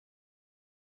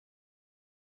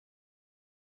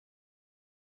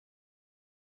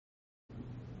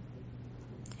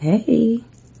Hey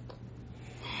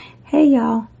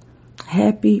y'all.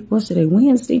 What's today?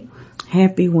 Wednesday.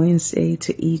 Happy Wednesday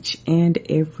to each and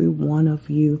every one of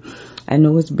you. I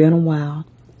know it's been a while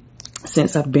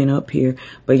since I've been up here,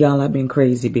 but y'all, I've been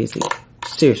crazy busy.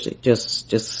 Seriously,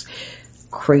 just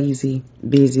crazy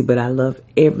busy, but I love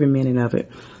every minute of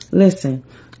it. Listen,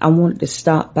 I wanted to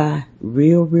stop by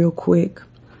real quick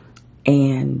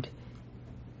and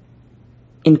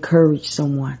encourage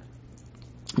someone.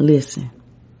 Listen,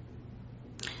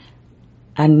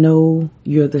 I know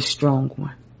you're the strong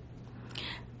one.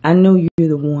 I know you're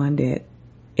the one that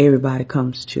everybody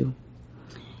comes to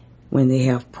when they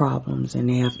have problems and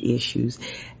they have issues.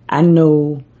 I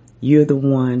know you're the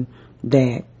one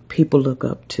that people look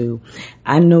up to.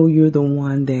 I know you're the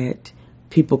one that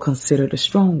people consider the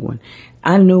strong one.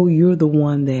 I know you're the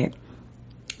one that,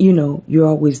 you're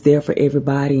always there for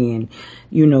everybody, and,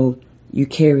 you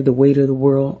carry the weight of the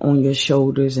world on your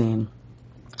shoulders and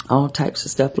all types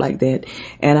of stuff like that.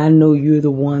 And I know you're the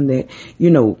one that,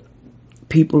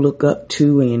 people look up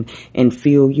to and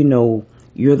feel,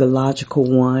 you're the logical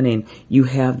one and you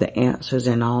have the answers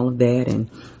and all of that and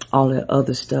all that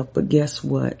other stuff. But guess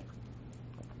what?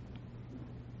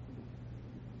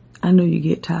 I know you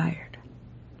get tired.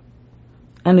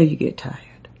 And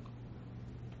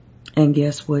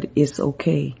guess what? It's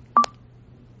okay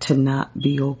to not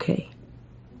be okay.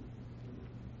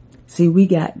 See, we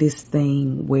got this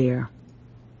thing where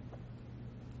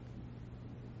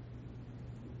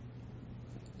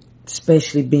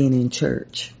especially being in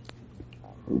church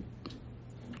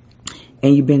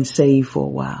and you've been saved for a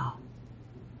while,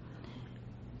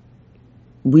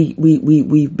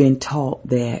 we've been taught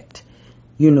that,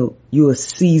 you're a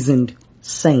seasoned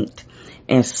saint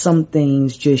and some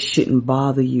things just shouldn't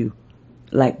bother you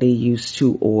like they used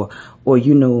to, or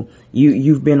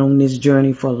you've been on this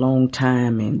journey for a long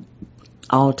time and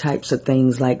all types of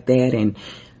things like that. And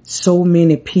so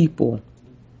many people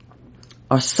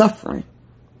are suffering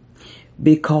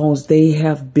because they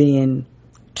have been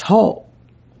taught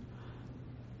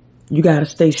you got to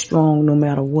stay strong no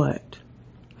matter what.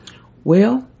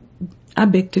 Well, I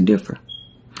beg to differ,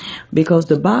 because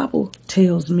the Bible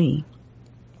tells me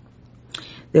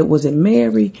that, was it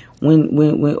Mary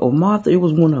or Martha? It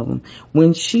was one of them.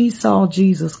 When she saw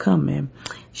Jesus coming,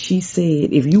 she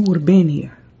said, if you would have been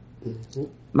here,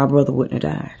 my brother wouldn't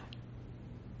have died.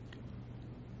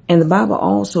 And the Bible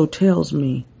also tells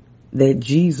me that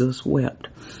Jesus wept.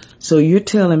 So you're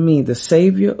telling me the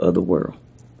Savior of the world,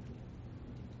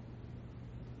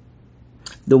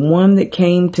 the one that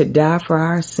came to die for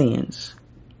our sins,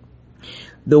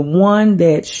 the one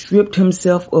that stripped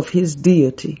himself of his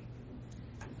deity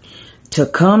to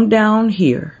come down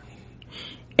here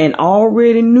and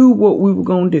already knew what we were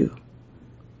going to do.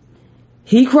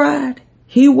 He cried.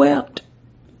 He wept.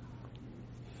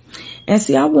 And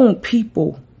see, I want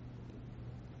people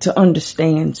to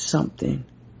understand something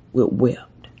with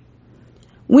wept.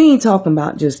 We ain't talking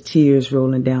about just tears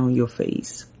rolling down your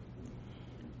face.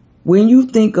 When you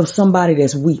think of somebody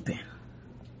that's weeping,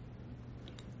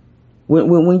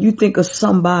 when you think of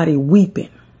somebody weeping,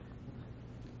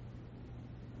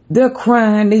 they're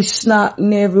crying, they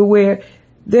snotting everywhere,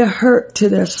 they're hurt to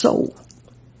their soul.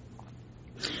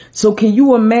 So can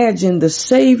you imagine the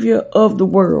Savior of the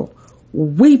world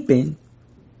weeping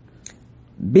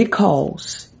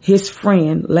because his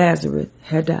friend Lazarus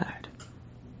had died?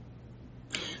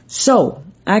 So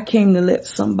I came to let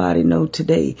somebody know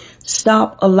today,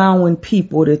 stop allowing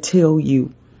people to tell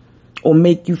you or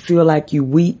make you feel like you're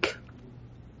weak.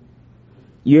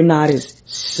 You're not as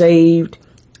saved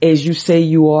as you say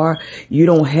you are. You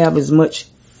don't have as much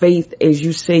faith as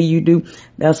you say you do.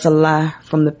 That's a lie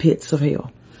from the pits of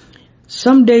hell.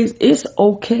 Some days it's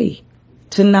okay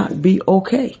to not be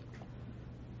okay.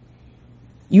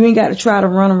 You ain't got to try to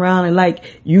run around and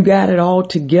like you got it all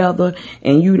together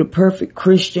and you the perfect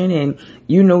Christian and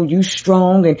you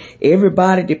strong and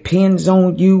everybody depends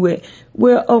on you.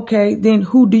 Well, okay, then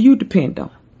who do you depend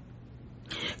on?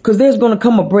 Because there's going to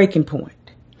come a breaking point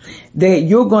that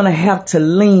you're going to have to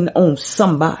lean on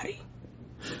somebody.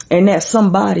 And that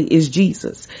somebody is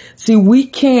Jesus. See, we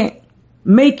can't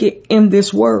make it in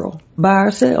this world by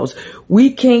ourselves.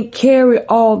 We can't carry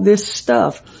all this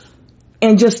stuff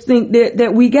and just think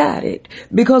that we got it.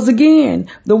 Because again,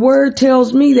 the word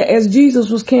tells me that as Jesus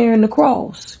was carrying the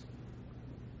cross,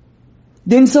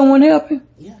 didn't someone help him?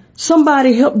 Yeah.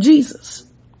 Somebody helped Jesus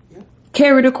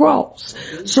carry the cross.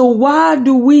 So why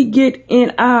do we get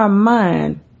in our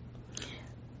mind,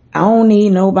 I don't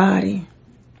need nobody.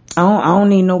 I don't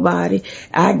need nobody.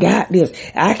 I got this.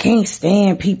 I can't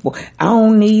stand people. I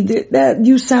don't need that.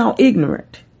 You sound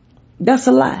ignorant. That's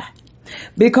a lie.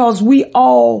 because we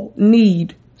all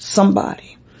need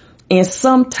somebody in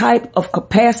some type of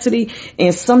capacity,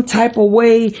 in some type of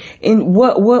way,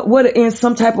 in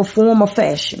some type of form or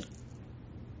fashion.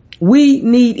 We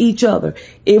need each other.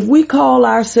 If we call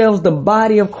ourselves the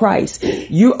body of Christ,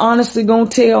 you honestly gonna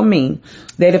tell me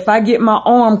that if I get my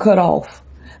arm cut off,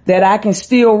 that I can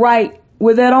still write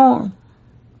with that arm?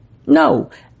 No,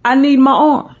 I need my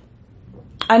arm.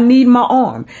 I need my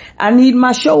arm. I need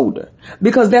my shoulder,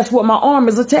 because that's what my arm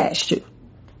is attached to.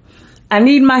 I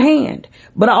need my hand,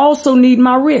 but I also need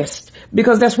my wrist,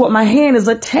 because that's what my hand is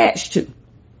attached to.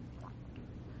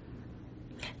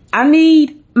 I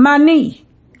need my knee.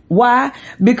 Why?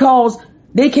 Because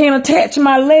they can't attach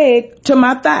my leg to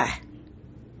my thigh.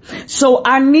 So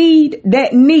I need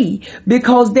that knee,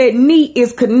 because that knee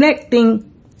is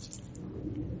connecting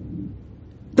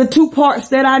the two parts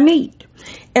that I need.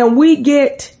 And we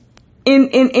get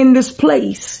in this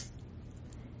place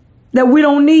that we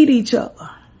don't need each other.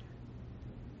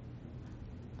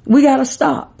 We got to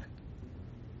stop.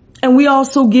 And we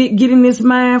also get in this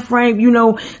mind frame,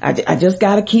 I just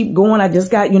got to keep going. I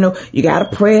just got, you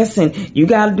got to press and you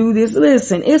got to do this.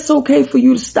 Listen, it's okay for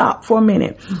you to stop for a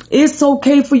minute. It's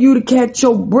okay for you to catch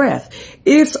your breath.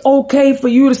 It's okay for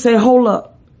you to say, hold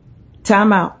up,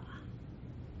 time out.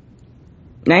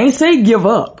 I ain't say give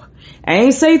up. I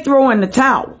ain't say throw in the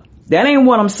towel. That ain't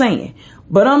what I'm saying.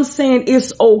 But I'm saying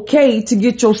it's okay to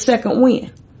get your second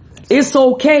win. It's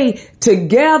okay to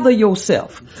gather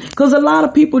yourself, because a lot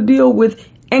of people deal with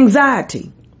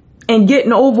anxiety and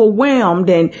getting overwhelmed,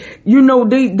 and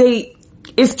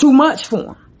it's too much for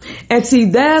them. And see,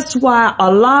 that's why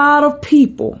a lot of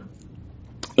people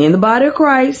in the body of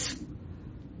Christ,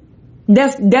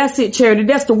 that's it, Charity.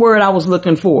 That's the word I was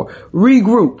looking for.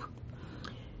 Regroup.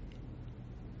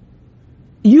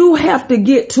 You have to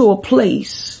get to a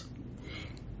place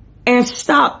and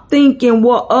stop thinking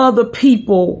what other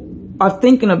people are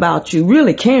thinking about you,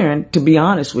 really caring, to be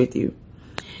honest with you.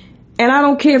 And I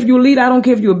don't care if you're a leader. I don't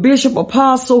care if you're a bishop,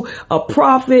 apostle, a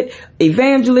prophet,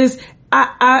 evangelist.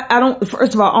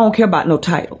 First of all, I don't care about no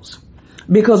titles,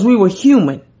 because we were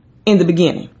human in the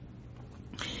beginning.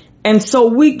 And so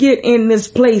we get in this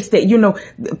place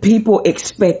that, people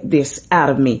expect this out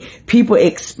of me. People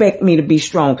expect me to be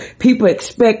strong. People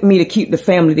expect me to keep the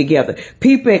family together.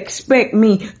 People expect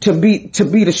me to be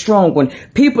the strong one.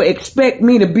 People expect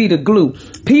me to be the glue.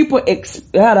 People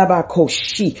expect.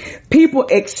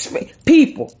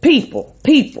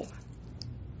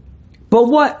 But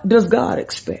what does God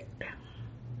expect?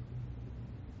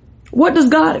 What does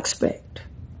God expect?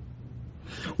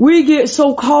 We get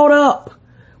so caught up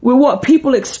with what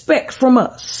people expect from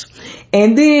us.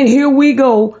 And then here we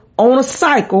go on a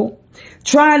cycle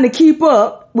trying to keep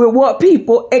up with what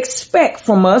people expect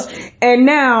from us. And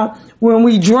now when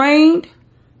we drained,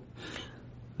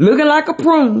 looking like a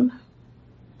prune,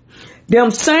 them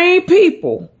same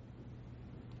people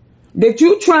that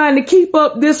you trying to keep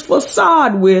up this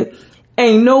facade with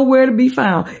ain't nowhere to be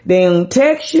found. They don't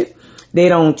text you. They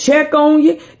don't check on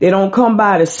you. They don't come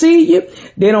by to see you.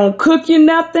 They don't cook you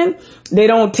nothing. They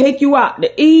don't take you out to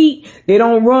eat. They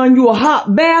don't run you a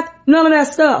hot bath. None of that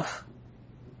stuff.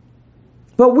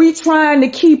 But we trying to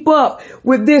keep up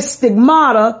with this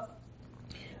stigmata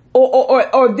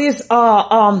or this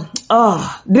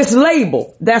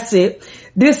label. That's it.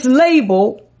 This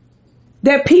label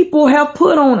that people have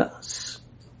put on us.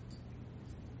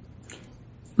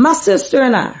 My sister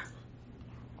and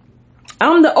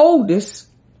I'm the oldest.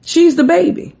 She's the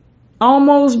baby.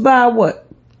 Almost by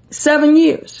 7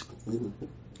 years.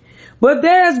 But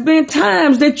there's been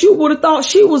times that you would have thought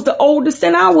she was the oldest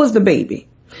and I was the baby,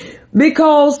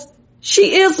 because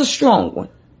she is a strong one.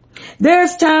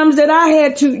 There's times that I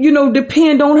had to,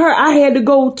 depend on her. I had to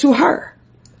go to her,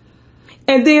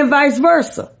 and then vice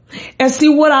versa. And see,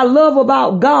 what I love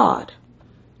about God,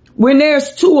 when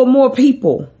there's two or more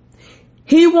people,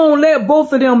 He won't let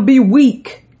both of them be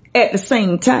weak at the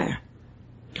same time.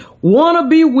 Want to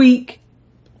be weak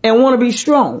and want to be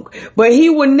strong. But He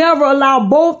would never allow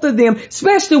both of them,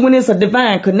 especially when it's a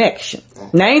divine connection.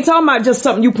 Now, I ain't talking about just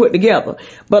something you put together,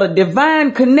 but a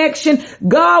divine connection.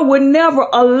 God would never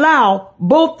allow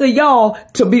both of y'all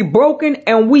to be broken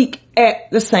and weak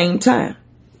at the same time.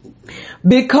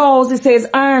 Because it says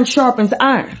iron sharpens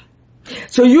iron.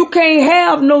 So you can't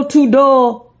have no two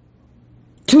dull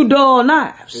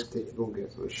knives.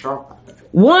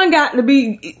 One got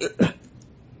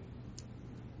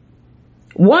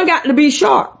to be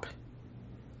sharp.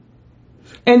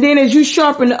 And then as you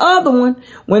sharpen the other one,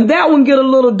 when that one get a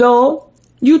little dull,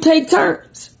 you take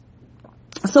turns.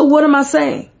 So what am I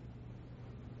saying?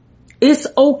 It's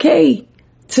okay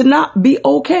to not be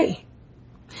okay.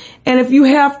 And if you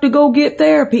have to go get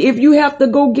therapy, if you have to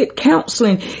go get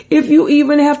counseling, if you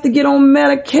even have to get on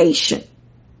medication,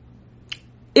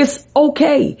 it's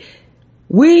okay.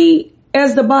 We,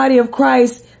 as the body of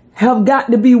Christ, have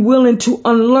got to be willing to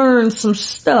unlearn some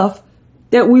stuff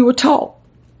that we were taught.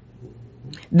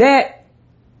 That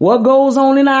what goes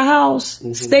on in our house,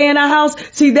 stay in our house.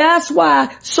 See, that's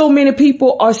why so many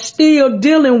people are still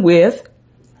dealing with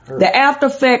the after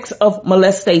effects of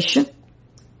molestation,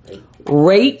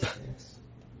 rape,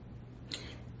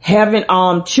 having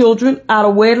children out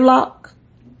of wedlock,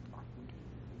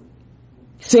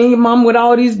 seeing your mom with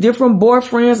all these different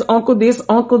boyfriends, uncle this,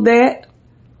 uncle that,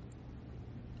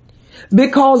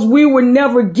 because we were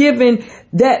never given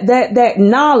that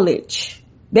knowledge,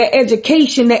 that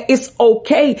education, that it's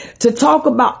okay to talk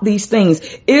about these things.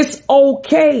 It's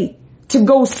okay to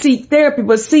go seek therapy.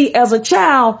 But see, as a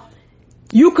child,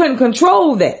 you couldn't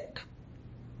control that.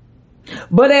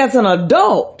 But as an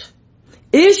adult,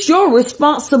 it's your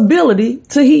responsibility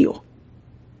to heal.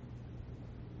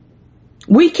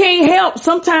 We can't help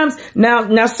sometimes.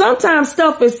 Now sometimes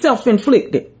stuff is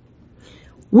self-inflicted.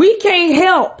 We can't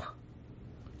help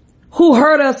who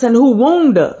hurt us and who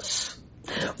wound us,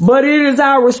 but it is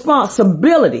our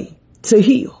responsibility to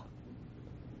heal.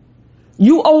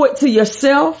 You owe it to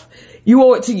yourself. You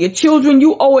owe it to your children.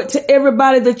 You owe it to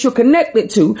everybody that you're connected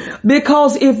to,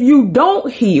 because if you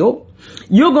don't heal,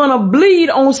 you're going to bleed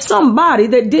on somebody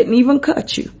that didn't even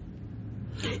cut you.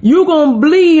 You're going to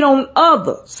bleed on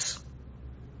others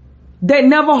that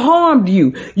never harmed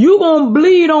you. You're going to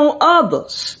bleed on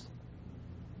others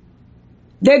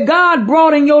that God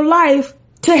brought in your life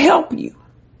to help you.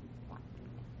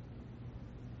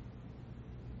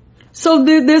 So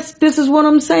this is what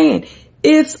I'm saying.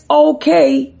 It's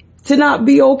okay to not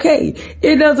be okay.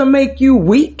 It doesn't make you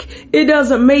weak. It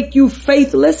doesn't make you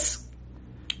faithless.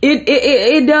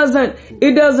 It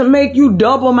doesn't make you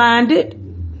double-minded.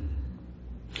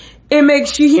 It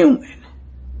makes you human.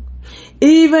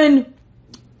 Even,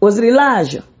 was it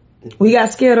Elijah? We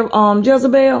got scared of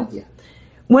Jezebel. Yeah.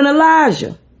 When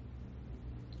Elijah,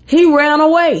 he ran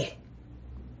away.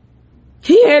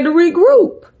 He had to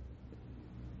regroup.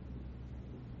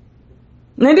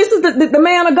 Now this is the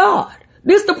man of God.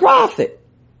 This is the prophet.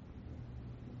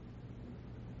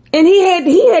 And he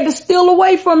had to steal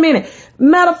away for a minute.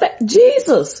 Matter of fact,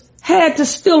 Jesus had to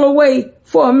steal away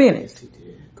for a minute.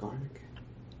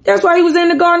 That's why he was in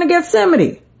the Garden of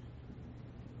Gethsemane.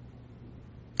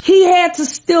 He had to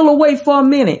steal away for a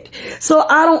minute. So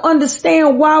I don't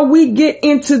understand why we get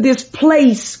into this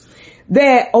place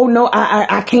that, oh no,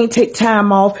 I can't take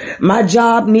time off. My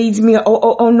job needs me.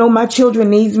 Oh no, my children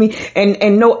needs me.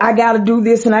 And no, I gotta do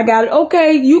this and I gotta,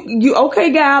 okay, you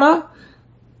okay, gotta.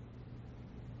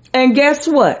 And guess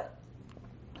what?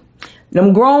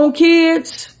 Them grown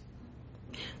kids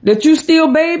that you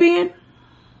still babying,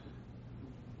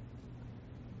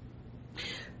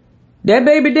 that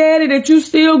baby daddy that you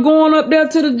still going up there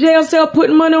to the jail cell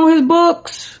putting money on his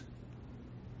books,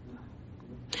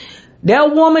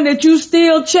 that woman that you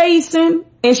still chasing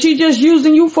and she just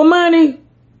using you for money,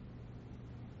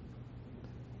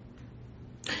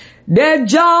 that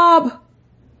job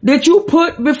that you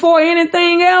put before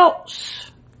anything else.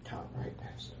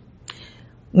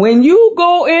 When you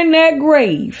go in that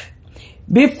grave,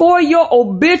 before your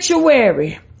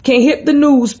obituary can hit the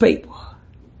newspaper,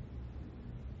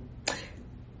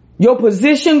 your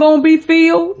position gonna be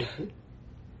filled.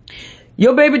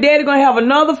 Your baby daddy gonna have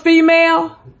another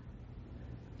female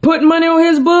putting money on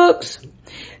his books.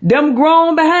 Them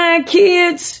grown behind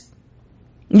kids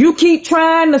you keep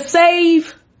trying to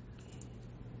save,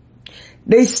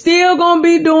 they still gonna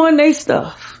be doing their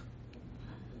stuff.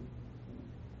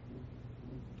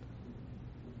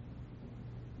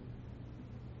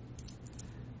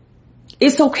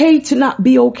 It's okay to not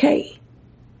be okay.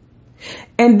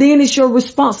 And then it's your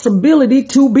responsibility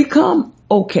to become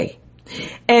okay.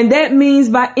 And that means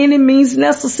by any means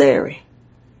necessary.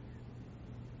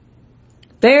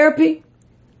 Therapy,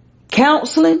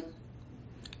 counseling,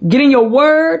 getting your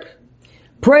word,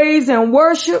 praise and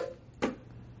worship,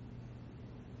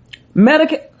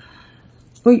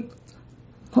 Wait,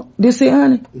 this here,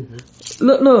 honey? Mm-hmm.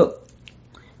 Look.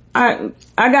 I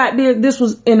got this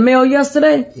was in the mail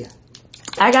yesterday. Yeah.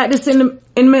 I got this in the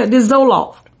mail, this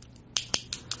Zoloft.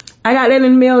 I got that in the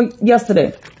mail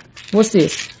yesterday. What's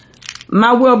this?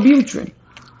 My Wellbutrin.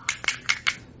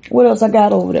 What else I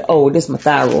got over there? Oh, this is my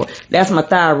thyroid. That's my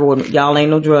thyroid. Y'all ain't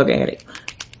no drug addict.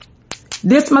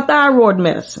 This is my thyroid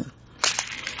medicine.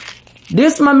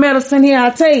 This is my medicine here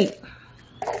I take.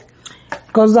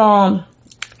 Cause, I'm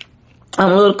a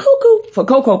little cuckoo for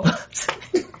Cocoa Puffs.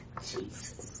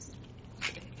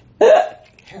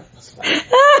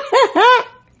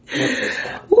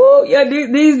 yeah,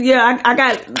 these, yeah, I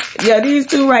got, yeah, these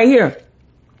two right here.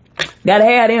 Gotta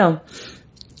have them.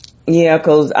 Yeah,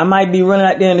 cause I might be running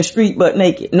out there in the street butt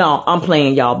naked. No, I'm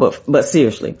playing y'all, but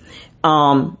seriously.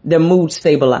 They're mood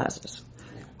stabilizers.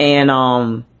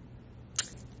 And,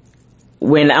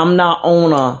 when I'm not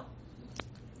on a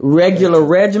regular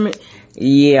regimen,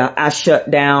 yeah, I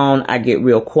shut down. I get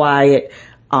real quiet.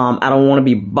 I don't want to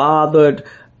be bothered.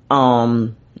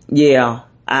 Yeah,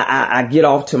 I get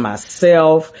off to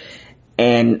myself,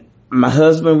 and my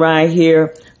husband right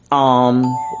here,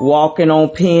 walking on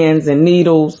pins and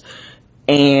needles.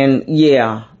 And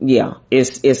yeah,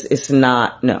 it's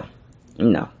not, no,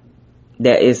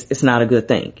 it's not a good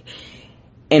thing.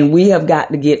 And we have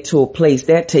got to get to a place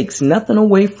that takes nothing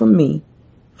away from me,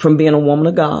 from being a woman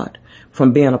of God,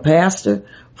 from being a pastor,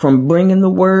 from bringing the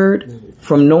word,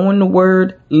 from knowing the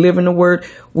word, living the word.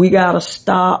 We got to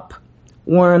stop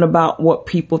worrying about what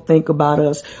people think about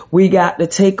us. We got to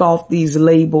take off these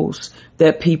labels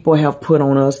that people have put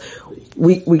on us.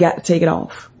 We got to take it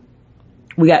off.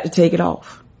 We got to take it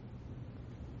off.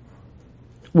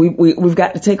 We've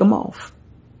got to take them off.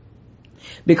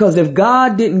 Because if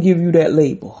God didn't give you that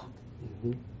label,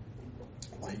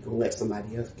 why you gonna let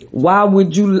somebody else get it? Why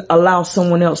would you allow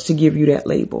someone else to give you that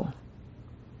label?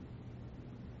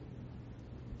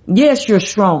 Yes, you're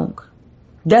strong.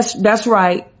 That's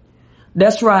right.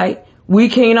 That's right. We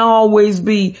can't always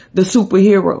be the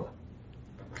superhero.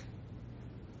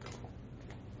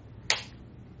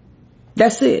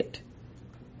 That's it.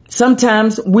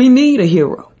 Sometimes we need a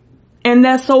hero, and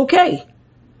that's okay.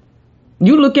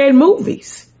 You look at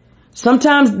movies.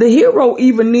 Sometimes the hero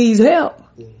even needs help.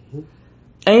 Mm-hmm.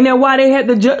 Ain't that why they had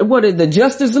the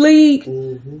Justice League?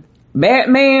 Mm-hmm.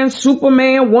 Batman,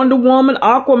 Superman, Wonder Woman,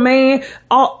 Aquaman,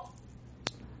 all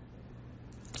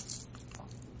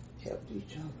helped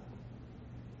each other.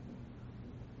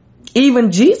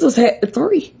 Even Jesus had the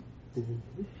three. Mm-hmm.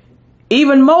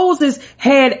 Even Moses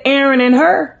had Aaron and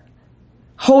her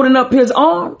holding up his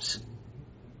arms.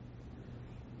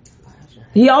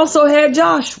 He also had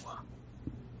Joshua.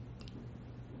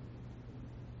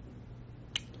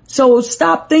 So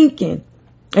stop thinking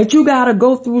that you got to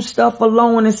go through stuff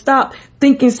alone, and stop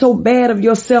thinking so bad of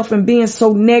yourself and being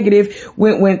so negative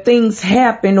when things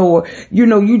happen, or,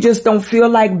 you just don't feel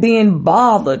like being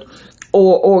bothered,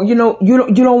 or you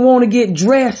don't want to get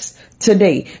dressed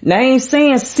today. Now, I ain't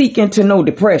saying seek into no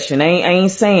depression. I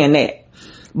ain't saying that.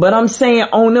 But I'm saying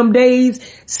on them days,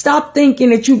 stop thinking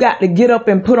that you got to get up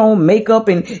and put on makeup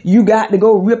and you got to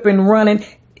go rip and running.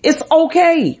 It's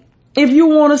okay if you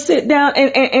want to sit down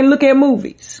and look at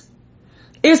movies.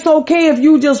 It's okay if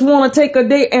you just want to take a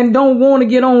day and don't want to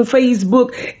get on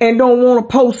Facebook and don't want to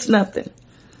post nothing.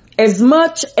 As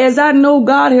much as I know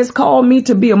God has called me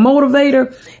to be a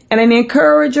motivator and an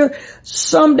encourager,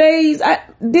 some days,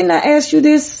 didn't I ask you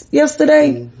this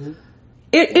yesterday? Mm-hmm.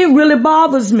 It really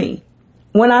bothers me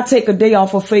when I take a day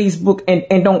off of Facebook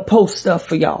and don't post stuff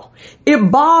for y'all.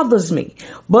 It bothers me.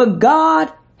 But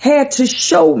God had to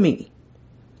show me,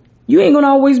 you ain't going to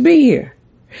always be here.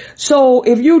 So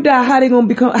if you die, how they going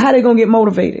to get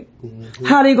motivated? Mm-hmm.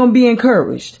 How they going to be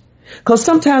encouraged? Because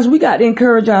sometimes we got to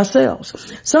encourage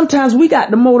ourselves. Sometimes we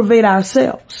got to motivate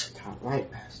ourselves. All right,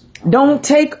 Pastor. Don't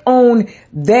take on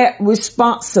that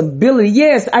responsibility.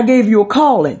 Yes, I gave you a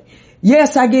calling.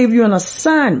 Yes, I gave you an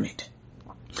assignment.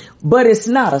 But it's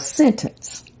not a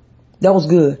sentence. That was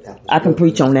good. I can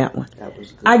preach on that one. That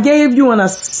was good. I gave you an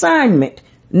assignment,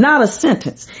 not a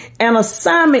sentence. An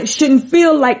assignment shouldn't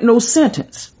feel like no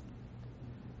sentence.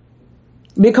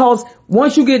 Because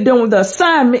once you get done with the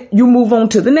assignment, you move on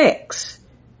to the next.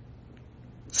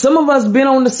 Some of us been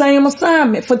on the same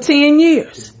assignment for 10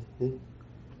 years. Mm-hmm.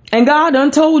 And God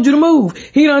done told you to move.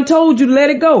 He done told you to let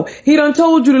it go. He done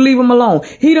told you to leave him alone.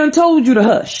 He done told you to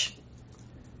hush.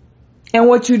 And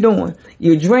what you doing?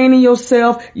 You're draining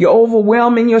yourself. You're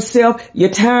overwhelming yourself. You're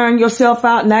tiring yourself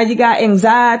out. Now you got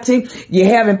anxiety. You're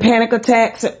having panic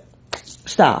attacks.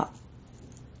 Stop.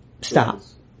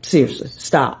 Seriously,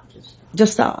 stop.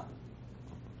 Just stop.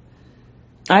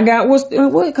 I got, what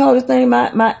you call this thing?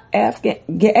 My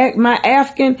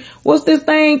Afghan, what's this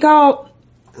thing called?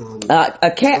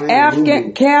 Afghan,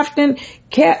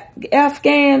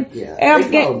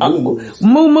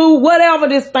 moo, whatever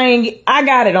this thing, I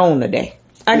got it on today.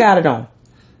 I got it on.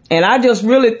 And I just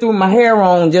really threw my hair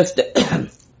on just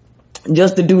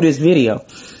to do this video.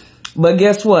 But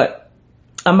guess what?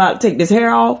 I'm about to take this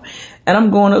hair off and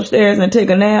I'm going upstairs and take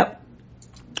a nap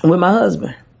with my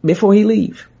husband before he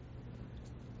leave.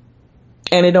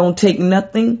 And it don't take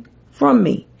nothing from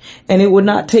me. And it would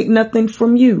not take nothing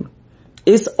from you.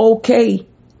 It's okay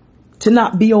to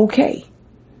not be okay.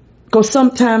 Because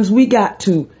sometimes we got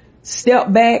to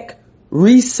step back,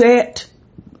 reset,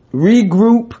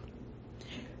 regroup,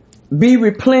 be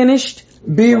replenished,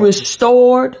 be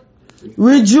restored,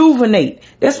 rejuvenate.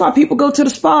 That's why people go to the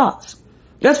spas.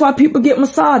 That's why people get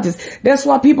massages. That's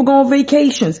why people go on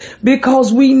vacations,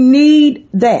 because we need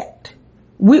that.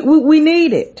 We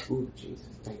need it. Ooh, Jesus,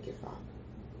 thank you, Father.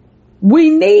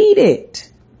 We need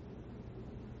it.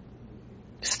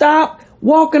 Stop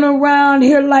walking around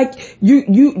here like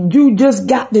you just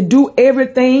got to do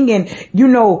everything, and you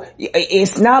know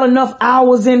it's not enough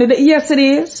hours in the day. Yes, it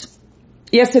is.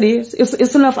 Yes, it is.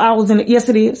 It's enough hours in it. Yes,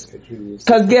 it is.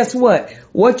 Because guess what?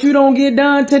 What you don't get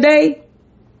done today,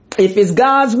 if it's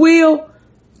God's will,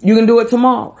 you can do it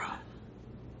tomorrow.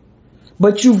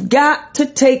 But you've got to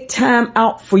take time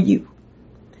out for you.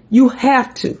 You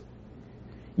have to.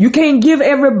 You can't give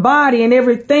everybody and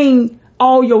everything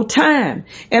all your time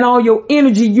and all your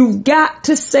energy. You've got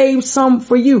to save some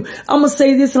for you. I'm going to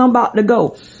say this and I'm about to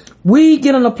go. We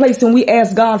get in a place and we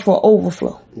ask God for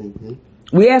overflow. Mm-hmm.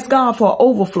 We ask God for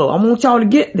overflow. I want y'all to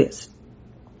get this.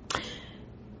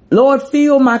 Lord,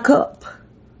 fill my cup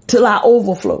till I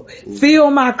overflow. Mm-hmm.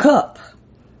 Fill my cup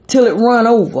till it run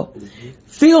over. Mm-hmm.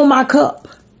 Fill my cup.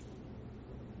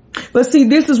 But see,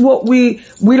 this is what we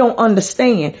don't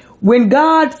understand. When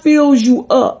God fills you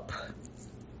up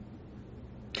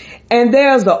and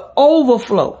there's an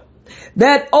overflow,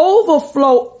 that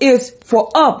overflow is for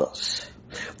others.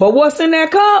 But what's in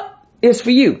that cup is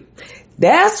for you.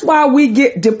 That's why we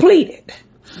get depleted.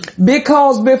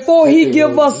 Because before he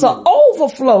give us an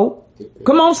overflow,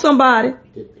 come on somebody,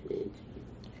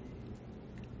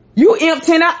 you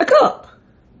emptying out the cup,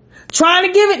 trying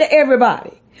to give it to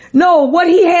everybody. No, what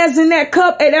he has in that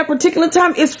cup at that particular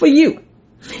time is for you.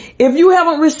 If you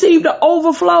haven't received the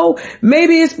overflow,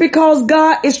 maybe it's because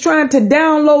God is trying to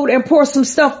download and pour some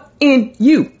stuff in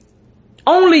you.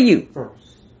 Only you.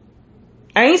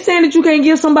 I ain't saying that you can't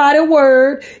give somebody a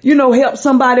word, help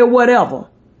somebody or whatever.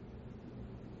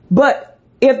 But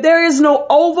if there is no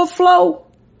overflow,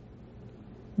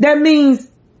 that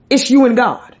means it's you and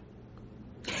God.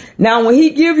 Now, when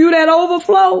he give you that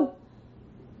overflow,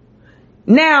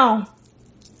 now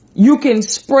you can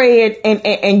spread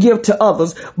and give to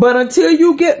others. But until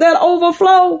you get that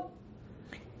overflow,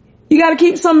 you got to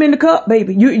keep something in the cup,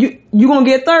 baby. You're going to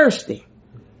get thirsty.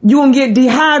 You're going to get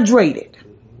dehydrated.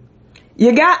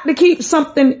 You got to keep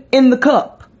something in the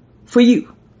cup for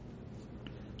you.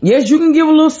 Yes, you can give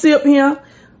a little sip here,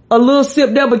 a little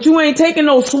sip there, but you ain't taking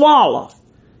no swallow.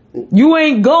 You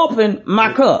ain't gulping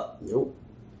my cup. Nope.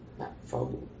 Not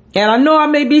full. And I know I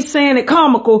may be saying it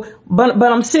comical, but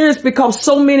I'm serious, because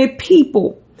so many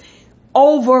people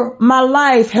over my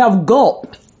life have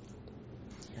gulped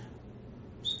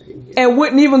and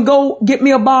wouldn't even go get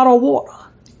me a bottle of water.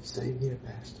 Same here,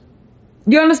 Pastor.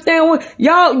 You understand what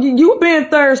y'all, you been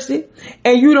thirsty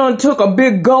and you done took a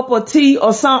big gulp of tea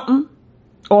or something,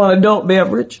 or an adult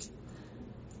beverage.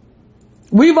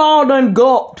 We've all done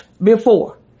gulped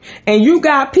before. And you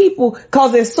got people,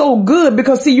 cause it's so good,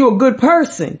 because see, you're a good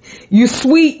person. You're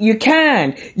sweet, you're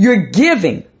kind, you're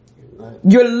giving,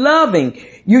 you're loving,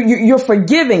 you're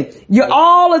forgiving, you're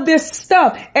all of this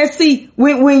stuff. And see,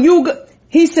 when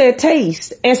he said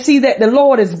taste and see that the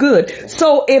Lord is good.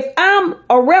 So if I'm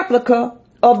a replica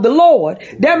of the Lord,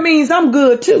 that means I'm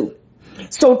good too.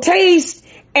 So taste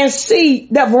and see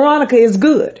that Veronica is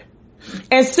good.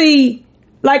 And see,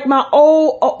 like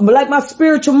my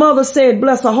spiritual mother said,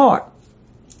 bless her heart,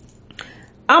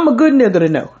 I'm a good nigga to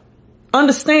know.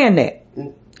 Understand that.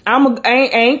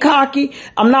 I ain't cocky.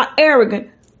 I'm not arrogant,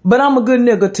 but I'm a good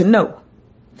nigga to know.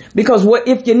 Because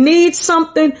if you need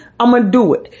something, I'm going to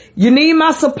do it. You need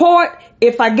my support.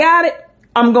 If I got it,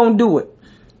 I'm going to do it.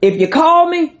 If you call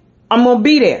me, I'm going to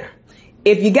be there.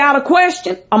 If you got a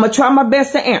question, I'm going to try my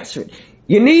best to answer it.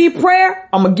 You need prayer,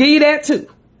 I'm going to give you that too.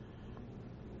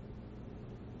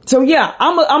 So yeah,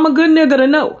 I'm a good nigga to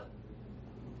know.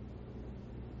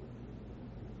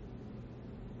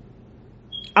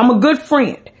 I'm a good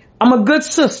friend. I'm a good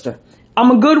sister.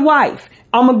 I'm a good wife.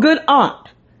 I'm a good aunt.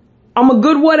 I'm a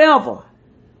good whatever.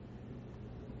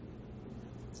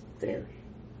 Very.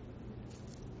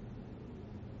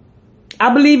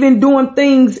 I believe in doing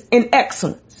things in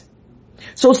excellence.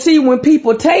 So see, when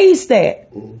people taste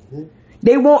that,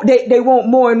 they want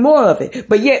more and more of it,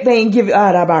 but yet they ain't giving,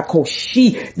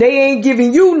 they ain't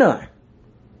giving you none.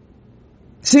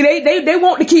 See, they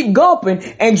want to keep gulping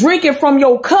and drinking from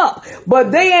your cup,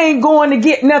 but they ain't going to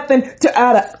get nothing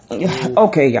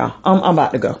okay, y'all, I'm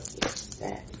about to go.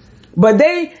 But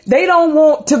they don't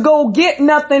want to go get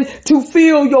nothing to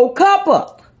fill your cup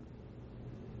up.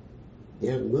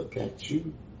 They'll look at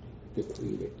you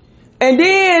depleted. And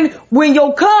then when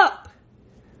your cup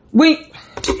Well,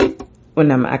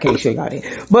 no, I can't show y'all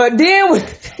that. But then,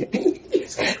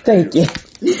 thank you.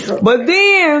 But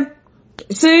then,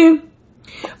 see,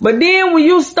 when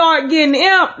you start getting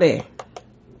empty,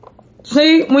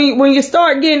 see, when you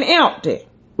start getting empty,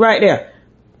 right there,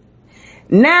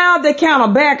 now they kind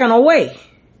of backing away.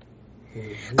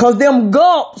 Cause them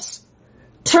gulps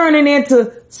turning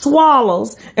into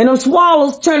swallows, and them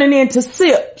swallows turning into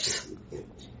sips.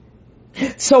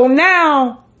 So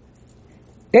now,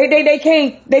 they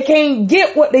can't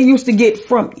get what they used to get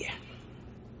from you.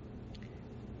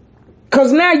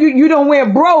 Cause now you done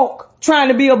went broke trying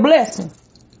to be a blessing,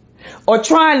 or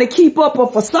trying to keep up a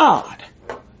facade,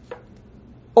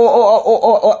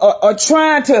 or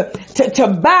trying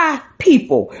to buy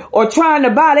people, or trying to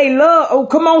buy their love. Oh,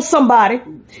 come on, somebody.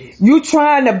 You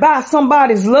trying to buy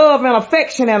somebody's love and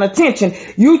affection and attention.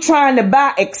 You trying to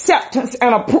buy acceptance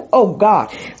and oh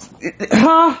God.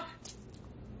 Huh?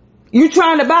 You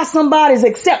trying to buy somebody's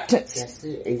acceptance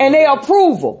and their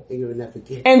approval and you'll never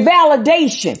get it. And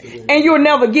validation, and you'll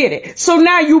never get it. So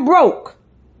now you broke.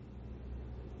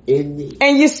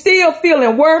 And you're still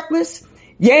feeling worthless.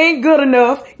 You ain't good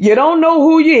enough. You don't know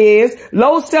who you is.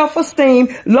 Low self-esteem,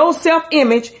 low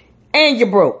self-image, and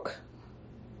you're broke.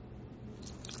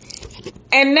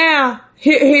 And now,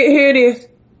 here it is.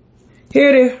 Here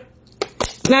it is.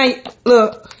 Now,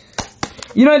 look.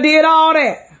 You done did all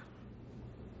that.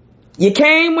 You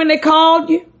came when they called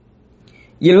you.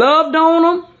 You loved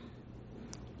on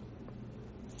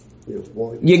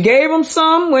them. You gave them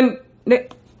some when they...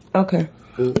 Okay.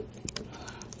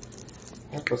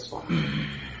 Help us, Father.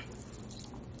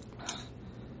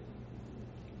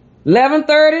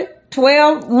 11:30,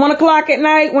 12, 1 o'clock at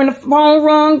night when the phone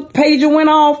rung, pager went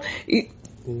off.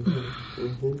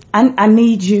 I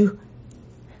need you.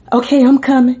 Okay, I'm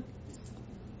coming.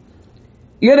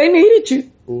 Yeah, they needed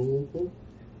you.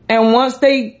 And once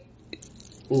they,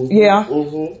 yeah.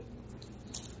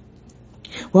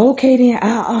 Well, okay then.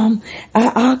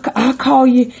 I'll call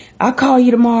you. I'll call you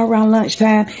tomorrow around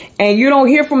lunchtime, and you don't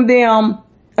hear from them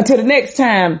until the next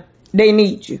time they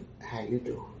need you. How you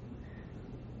doing?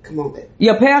 Come on, baby.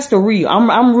 Yeah, Pastor real.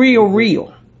 I'm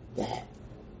real. That.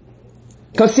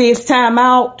 Cause see, it's time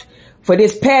out for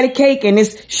this patty cake and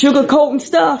this sugar coating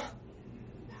stuff.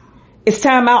 It's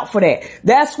time out for that.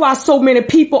 That's why so many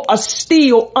people are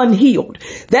still unhealed.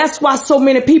 That's why so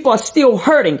many people are still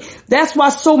hurting. That's why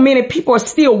so many people are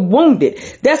still wounded.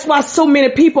 That's why so many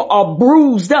people are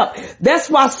bruised up.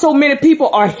 That's why so many people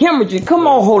are hemorrhaging. Come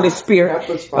on, Holy Spirit.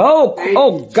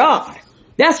 Oh God.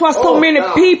 That's why so many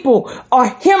people are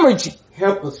hemorrhaging.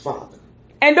 Help us, Father.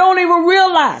 And don't even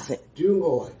realize it. Do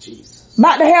Lord Jesus.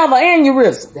 About to have an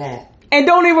aneurysm. That. And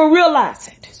don't even realize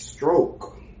it. Stroke.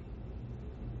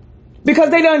 Because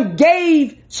they done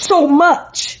gave so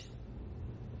much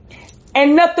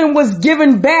and nothing was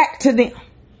given back to them.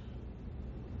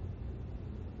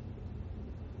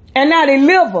 And now their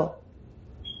liver,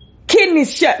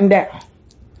 kidneys shutting down.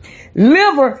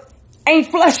 Liver ain't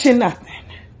flushing nothing.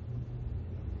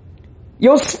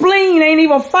 Your spleen ain't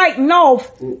even fighting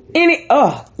off any,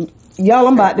 y'all,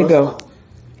 I'm about to go.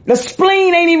 The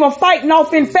spleen ain't even fighting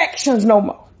off infections no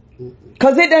more.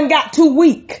 Cause it done got too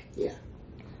weak. Yeah.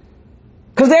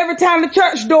 Cause every time the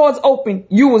church doors open,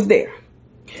 you was there.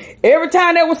 Every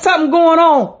time there was something going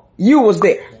on, you was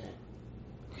there.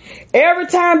 Every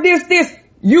time this,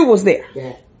 you was there.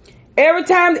 Yeah. Every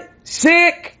time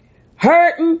sick,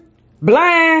 hurting,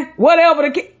 blind,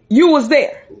 whatever, you was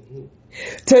there.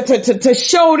 To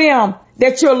show them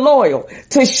that you're loyal,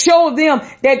 to show them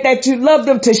that you love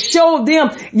them, to show them,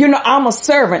 I'm a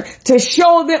servant, to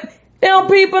show them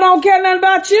people don't care nothing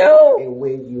about you. And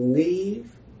when you leave,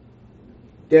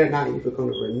 they're not even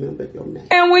going to remember your name.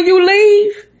 And when you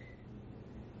leave,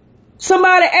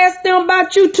 somebody asks them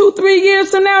about you 2-3 years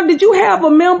from now, did you have a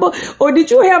member or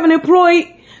did you have an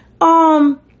employee?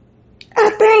 I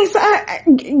think so.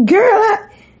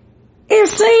 It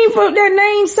seemed that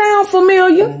name sound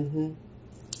familiar.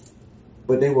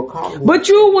 But they were calling. But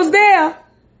you was there.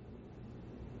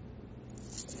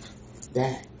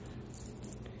 That.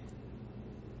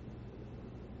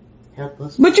 Help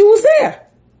us. But you was there.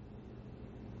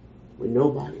 When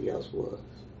nobody else was.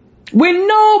 When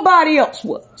nobody else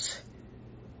was.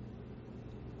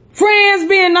 Friends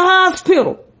be in the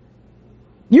hospital.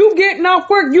 You getting off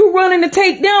work, you running to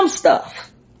take them stuff.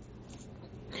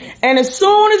 And as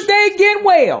soon as they get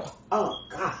well. Oh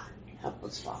God, help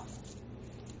us, Father.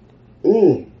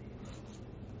 You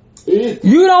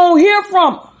don't hear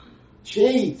from them.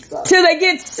 Jesus. Till they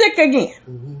get sick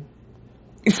again.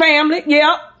 Family,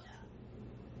 yeah.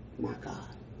 My God.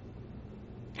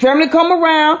 Family come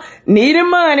around, needing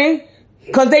money,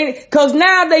 Cause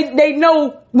now they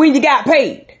know when you got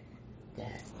paid.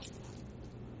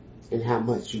 And how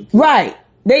much you get. Right.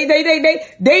 They done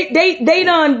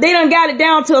got it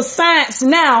down to a science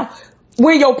now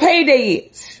when your payday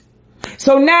is.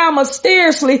 So now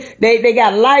mysteriously they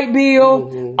got a light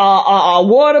bill, a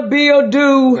water bill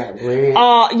due,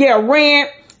 rent.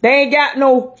 They ain't got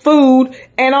no food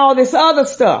and all this other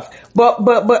stuff. But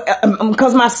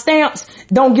cause my stamps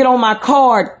don't get on my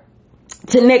card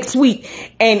to next week.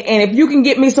 And if you can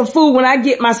get me some food when I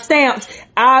get my stamps,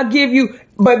 I'll give you,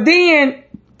 but then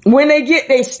when they get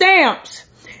their stamps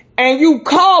and you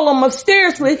call them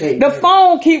mysteriously, the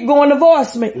phone keep going to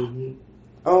voicemail.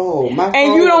 Oh, my phone.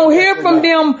 And you don't hear from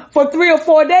them for 3 or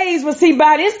 4 days. But see,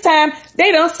 by this time,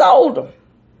 they done sold them.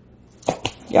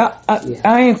 Yeah,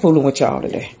 I ain't fooling with y'all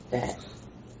today.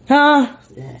 Huh?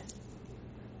 Yeah.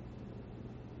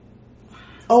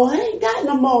 Oh, I ain't got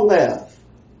no more left.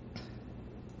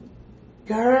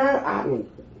 Girl,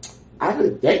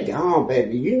 they gone,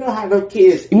 baby. You know how those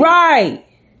kids eat. Right.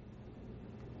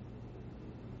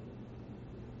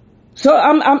 So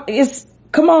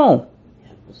come on.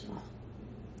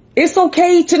 It's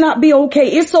okay to not be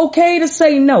okay. It's okay to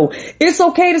say no. It's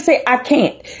okay to say I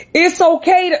can't. It's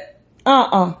okay to,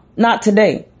 not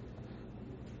today.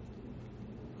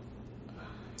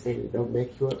 And it don't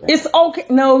make you up. It's okay.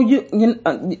 No, you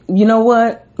know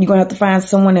what? You're going to have to find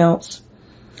someone else.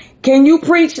 Can you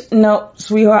preach? No,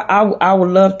 sweetheart, I would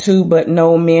love to, but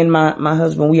no, me and my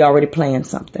husband, we already planned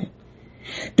something.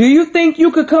 Do you think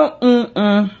you could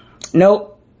come? Nope.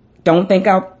 Don't think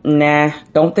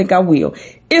I will.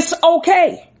 It's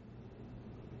okay.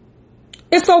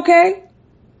 It's okay.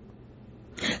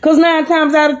 Cause 9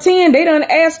 times out of 10, they done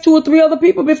asked 2 or 3 other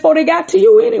people before they got to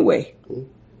you anyway.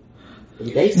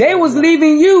 They was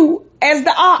leaving you as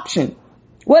the option.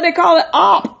 What they call it?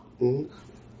 Op.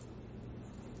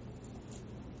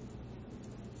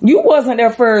 You wasn't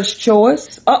their first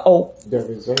choice. The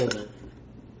reserve.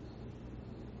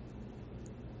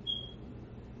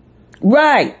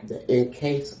 Right. In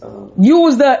case of. You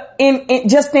was the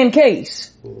just in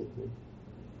case.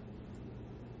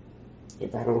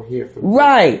 If I don't hear from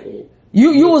right.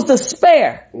 You was the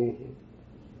spare.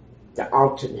 The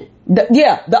alternate.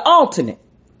 The alternate.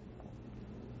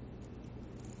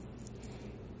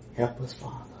 Help us,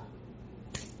 Father.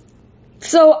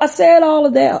 So I said all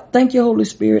of that. Thank you, Holy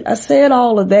Spirit. I said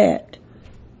all of that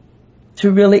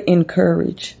to really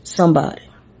encourage somebody.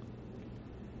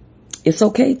 It's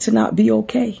okay to not be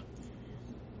okay.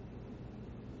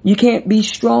 You can't be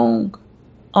strong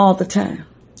all the time.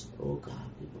 Oh God,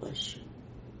 we bless you.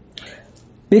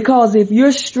 Because if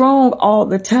you're strong all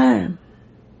the time,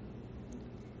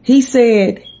 he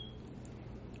said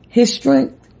his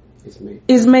strength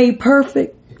is made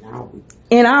perfect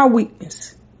in our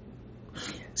weakness.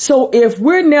 So if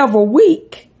we're never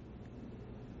weak,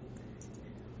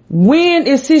 when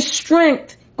is his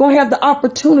strength going to have the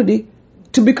opportunity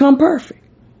to become perfect?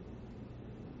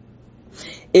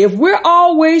 If we're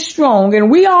always strong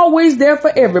and we always there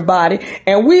for everybody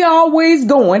and we always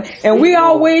going and we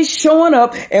always showing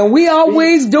up and we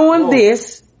always doing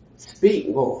this, speak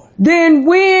more. Then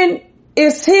when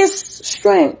is his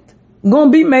strength going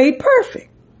to be made perfect?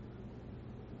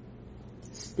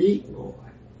 Speak more.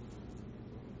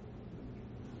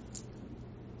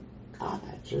 God,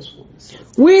 I just want to say.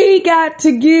 We got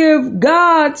to give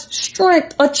God's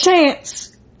strength a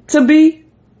chance to be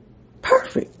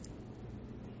perfect.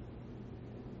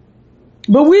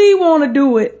 But we want to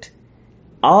do it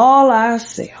all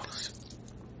ourselves.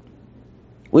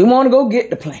 We want to go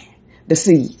get the plant, the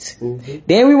seeds.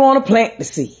 Then we want to plant the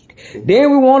seed.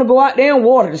 Then we want to go out there and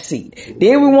water the seed.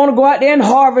 Then we want to go out there and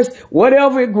harvest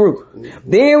whatever it grew.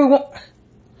 Then we want...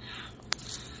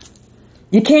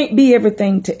 You can't be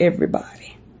everything to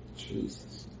everybody.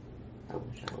 Jesus.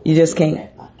 You just can't.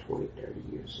 About 20, 30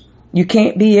 years ago. You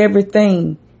can't be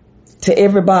everything to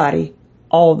everybody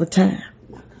all the time.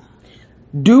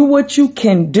 Do what you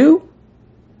can do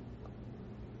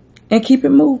and keep it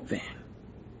moving.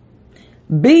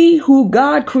 Be who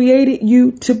God created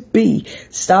you to be.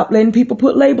 Stop letting people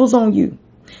put labels on you.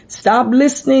 Stop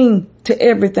listening to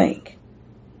everything.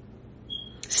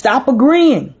 Stop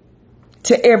agreeing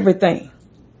to everything.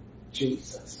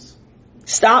 Jesus.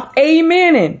 Stop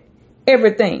amening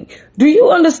everything. Do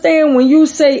you understand when you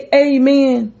say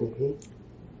amen?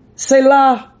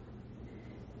 Selah.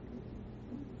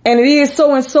 And it is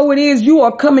so and so it is. You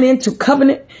are coming into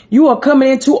covenant. You are coming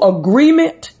into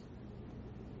agreement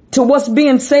to what's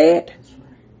being said.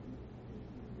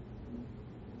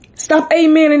 Stop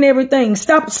amening everything.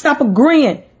 Stop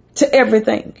agreeing to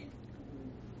everything.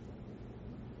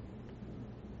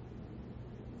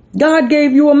 God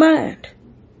gave you a mind.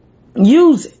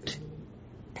 Use it.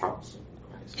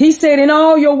 He said, in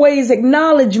all your ways,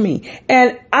 acknowledge me,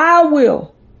 and I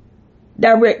will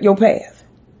direct your path.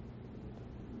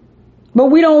 But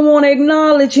we don't want to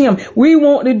acknowledge him. We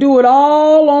want to do it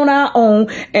all on our own.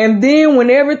 And then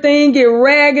when everything get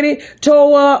raggedy,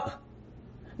 tore up,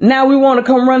 now we want to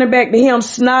come running back to him,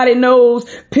 snotty nose,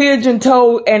 pigeon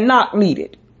toed, and knock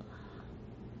kneaded.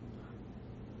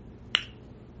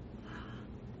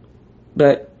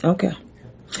 But, okay.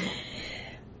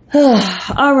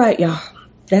 All right, y'all.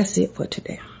 That's it for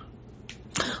today.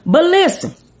 But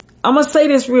listen, I'm going to say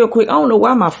this real quick. I don't know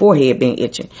why my forehead been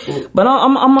itching, but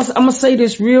I'm going to say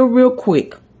this real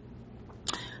quick.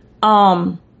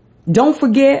 Don't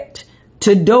forget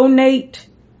to donate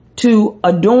to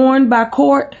Adorned by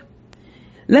Court.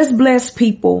 Let's bless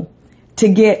people to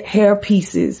get hair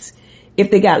pieces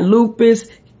if they got lupus,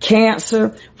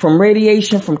 cancer, from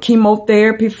radiation, from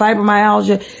chemotherapy,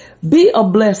 fibromyalgia. Be a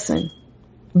blessing.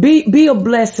 Be a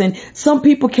blessing. Some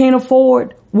people can't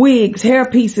afford wigs, hair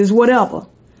pieces, whatever.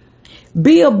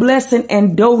 Be a blessing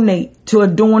and donate to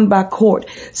Adorned by Court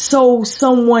so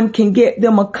someone can get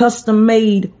them a custom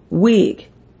made wig.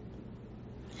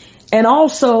 And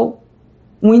also,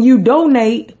 when you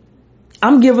donate,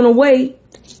 I'm giving away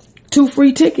 2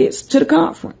 free tickets to the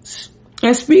conference.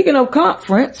 And speaking of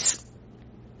conference,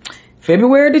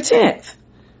 February the 10th,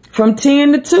 from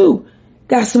 10 to 2,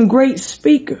 got some great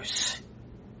speakers.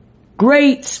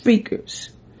 Great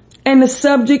speakers. And the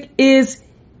subject is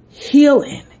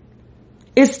healing.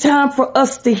 It's time for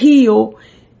us to heal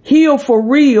for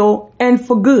real and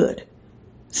for good.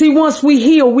 See, once we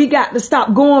heal, we got to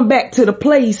stop going back to the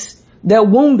place that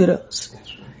wounded us.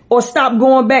 That's right. Or stop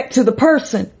going back to the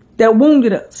person that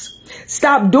wounded us.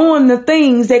 Stop doing the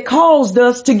things that caused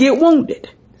us to get wounded.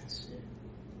 That's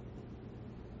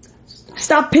it.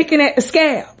 Stop picking at the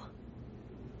scab.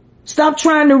 Stop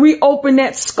trying to reopen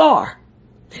that scar.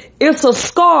 It's a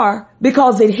scar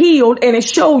because it healed and it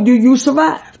showed you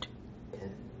survived.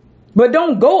 But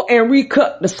don't go and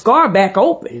recut the scar back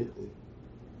open.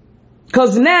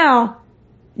 Because now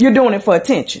you're doing it for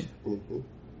attention.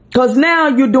 Because now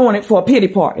you're doing it for a pity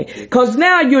party. Because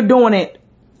now you're doing it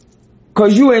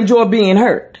because you enjoy being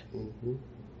hurt.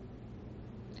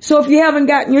 So if you haven't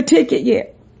gotten your ticket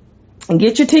yet, and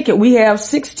get your ticket. We have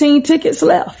 16 tickets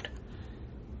left.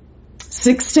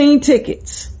 16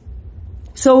 tickets.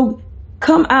 So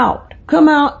come out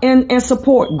and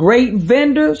support great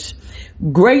vendors,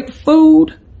 great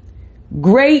food,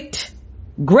 great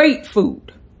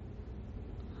food.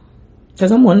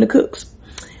 Cause I'm one of the cooks,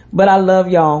 but I love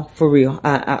y'all for real.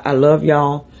 I love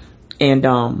y'all. And,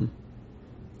 I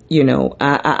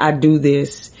do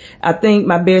this. I think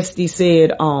my bestie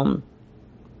said,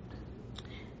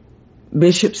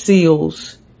 Bishop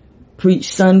Seals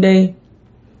preached Sunday.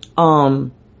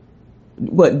 Do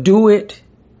it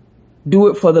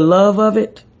for the love of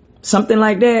it. Something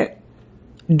like that.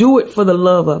 Do it for the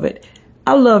love of it.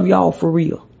 I love y'all for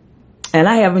real. And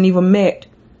I haven't even met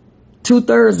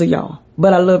 2/3 of y'all,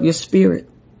 but I love your spirit.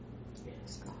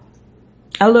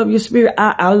 I love your spirit.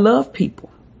 I love people.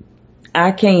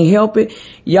 I can't help it.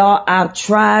 Y'all, I've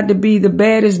tried to be the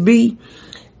baddest bee.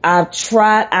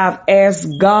 I've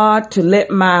asked God to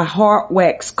let my heart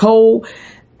wax cold.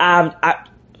 And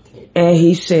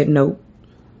he said no.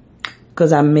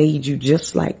 Because I made you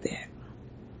just like that.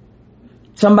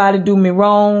 Somebody do me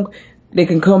wrong, they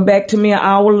can come back to me an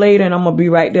hour later and I'm going to be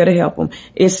right there to help them.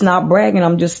 It's not bragging.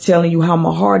 I'm just telling you how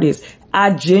my heart is.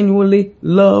 I genuinely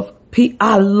love people.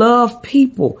 I love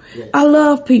people. Yes. I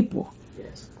love people.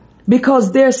 Yes.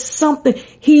 Because there's something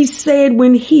he said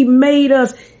when he made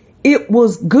us. It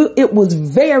was good. It was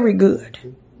very good.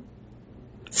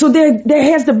 So there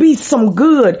has to be some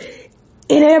good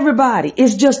in everybody.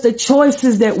 It's just the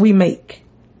choices that we make.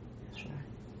 That's right.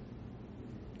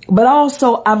 But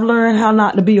also I've learned how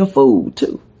not to be a fool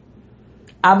too.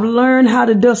 I've learned how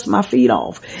to dust my feet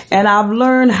off. And I've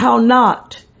learned how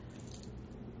not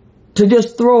to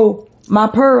just throw my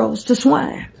pearls to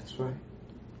swine. That's right.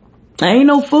 I ain't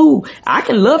no fool. I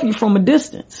can love you from a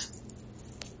distance.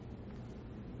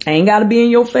 I ain't got to be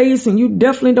in your face, and you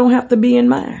definitely don't have to be in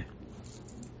mine.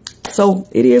 So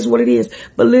it is what it is.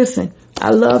 But listen,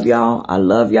 I love y'all. I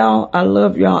love y'all. I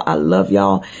love y'all. I love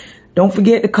y'all. Don't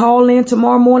forget to call in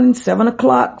tomorrow morning,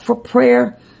 7:00 for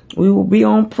prayer. We will be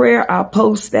on prayer. I'll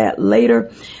post that later.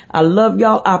 I love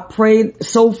y'all. I pray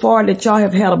so far that y'all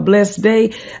have had a blessed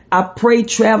day. I pray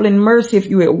traveling mercy if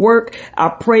you're at work. I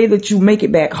pray that you make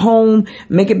it back home,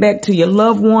 make it back to your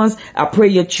loved ones. I pray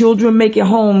your children make it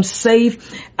home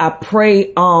safe. I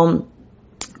pray,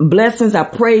 blessings. I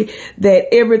pray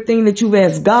that everything that you've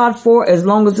asked God for, as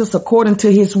long as it's according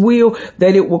to his will,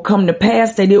 that it will come to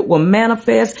pass, that it will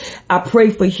manifest. I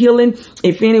pray for healing.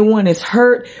 If anyone is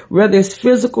hurt, whether it's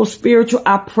physical, spiritual,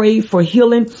 I pray for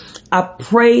healing. I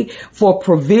pray for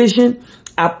provision.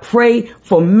 I pray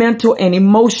for mental and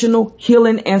emotional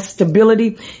healing and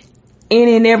stability.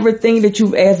 Any and everything that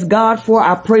you've asked God for,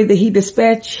 I pray that he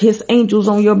dispatch his angels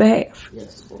on your behalf.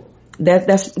 Yes, Lord.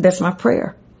 That's my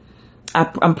prayer.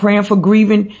 I'm praying for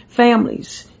grieving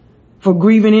families, for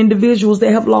grieving individuals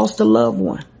that have lost a loved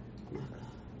one.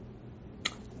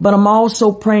 But I'm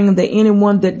also praying that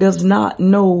anyone that does not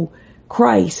know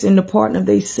Christ and the pardon of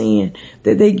their sin,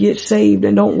 that they get saved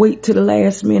and don't wait to the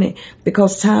last minute,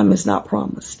 because time is not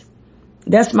promised.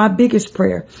 That's my biggest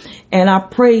prayer. And I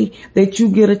pray that you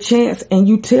get a chance and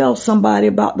you tell somebody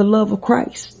about the love of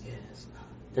Christ. Yes.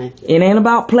 Thank you. It ain't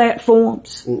about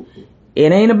platforms. Mm-mm.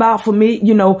 It ain't about, for me,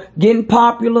 getting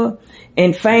popular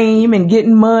and fame and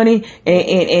getting money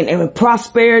and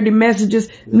prosperity messages.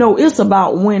 No, it's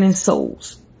about winning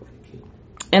souls.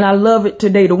 And I love it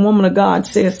today. The woman of God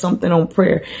said something on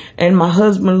prayer, and my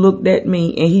husband looked at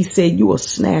me and he said, "You a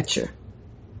snatcher."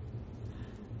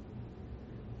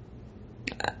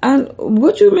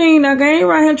 What you mean? I ain't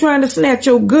right here trying to snatch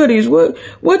your goodies.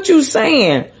 What you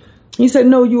saying? He said,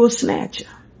 "No, you a snatcher.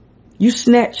 You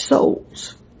snatch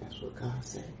souls."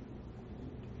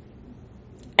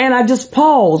 And I just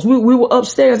paused. We were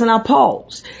upstairs and I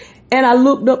paused. And I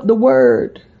looked up the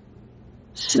word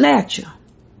snatcher.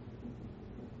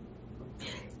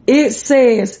 It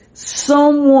says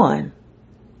someone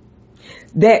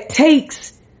that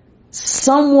takes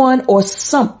someone or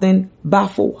something by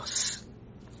force.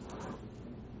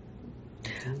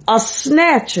 A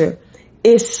snatcher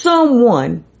is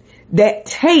someone that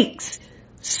takes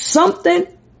something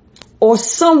or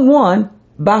someone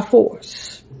by force.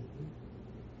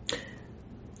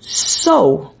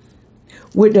 So,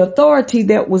 with the authority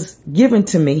that was given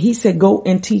to me, he said, "Go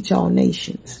and teach all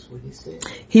nations." That's what he said.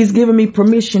 He's given me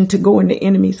permission to go in the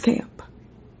enemy's camp.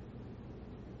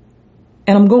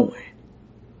 And I'm going.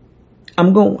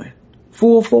 I'm going.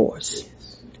 Full force.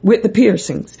 Yes. With the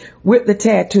piercings, with the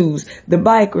tattoos, the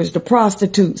bikers, the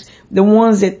prostitutes, the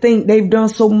ones that think they've done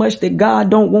so much that God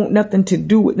don't want nothing to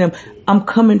do with them. I'm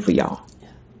coming for y'all.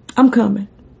 I'm coming.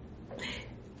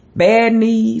 Bad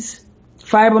knees,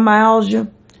 fibromyalgia,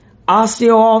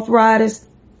 osteoarthritis,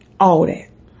 all that.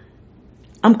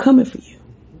 I'm coming for you.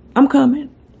 I'm coming.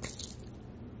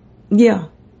 Yeah,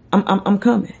 I'm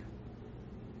coming.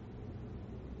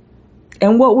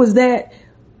 And what was that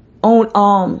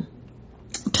on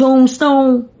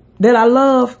Tombstone that I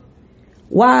love?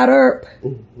 Wyatt Earp.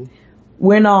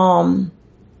 Mm-hmm.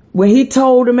 When he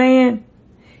told the man,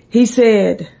 he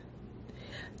said,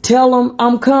 "Tell him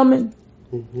I'm coming."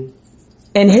 Mm-hmm.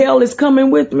 And hell is coming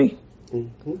with me.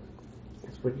 Mm-hmm.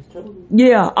 That's what he told me.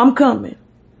 Yeah, I'm coming.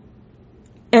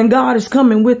 And God is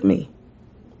coming with me.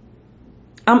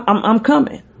 I'm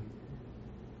coming.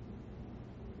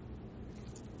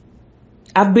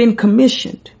 I've been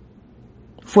commissioned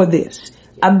for this.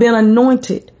 I've been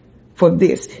anointed for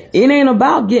this. It ain't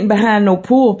about getting behind no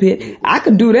pulpit. I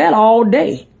could do that all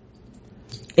day.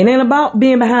 It ain't about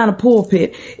being behind a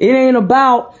pulpit. It ain't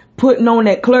about putting on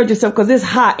that clergy stuff because it's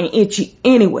hot and itchy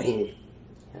anyway.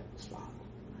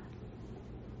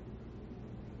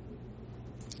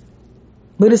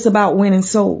 But it's about winning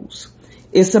souls.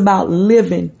 It's about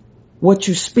living what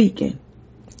you're speaking.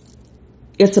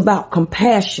 It's about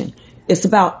compassion. It's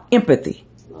about empathy.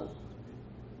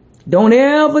 Don't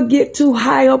ever get too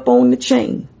high up on the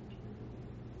chain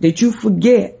that you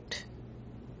forget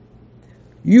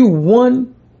you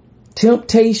one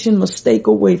temptation mistake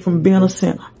away from being a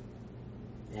sinner.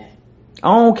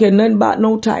 I don't care nothing about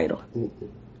no title.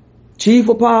 Chief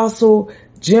apostle,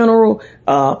 general,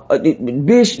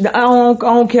 bishop. I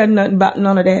don't care nothing about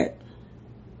none of that.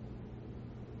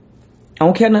 I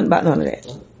don't care nothing about none of that.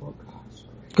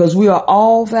 Because we are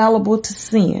all fallible to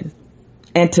sin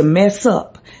and to mess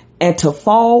up and to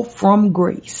fall from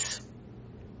grace.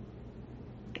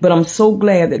 But I'm so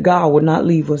glad that God will not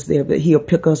leave us there, but he'll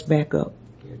pick us back up.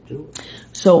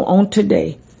 So on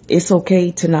today, it's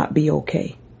okay to not be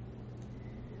okay.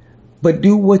 But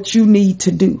do what you need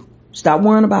to do. Stop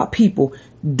worrying about people.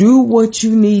 Do what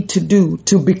you need to do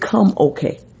to become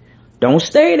okay. Don't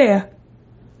stay there.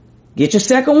 Get your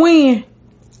second wind.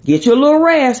 Get your little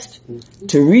rest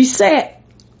to reset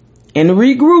and to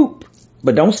regroup.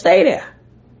 But don't stay there.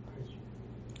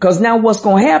 Because now what's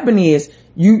going to happen is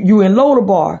you in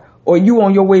Lodabar or you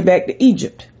on your way back to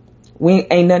Egypt.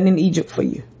 Ain't nothing in Egypt for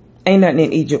you. Ain't nothing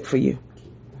in Egypt for you.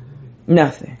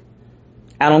 Nothing.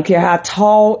 I don't care how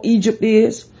tall Egypt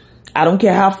is. I don't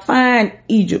care how fine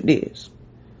Egypt is.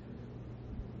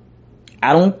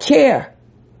 I don't care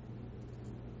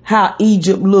how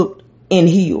Egypt looked in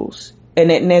heels and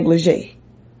that negligee.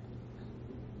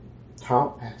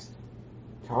 Talk, Pastor.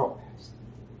 Talk, Pastor.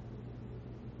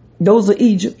 Those are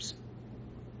Egypts.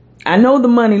 I know the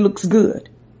money looks good.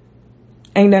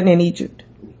 Ain't nothing in Egypt.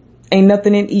 Ain't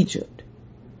nothing in Egypt.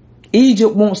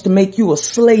 Egypt wants to make you a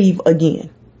slave again.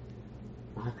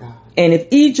 My God. And if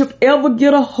Egypt ever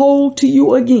get a hold to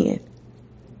you again,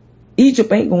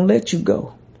 Egypt ain't gonna let you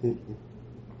go. Mm-mm.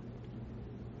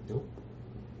 Nope.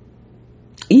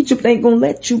 Egypt ain't gonna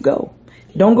let you go.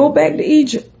 Don't go back to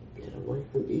Egypt. Get away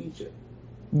from Egypt.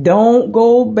 Don't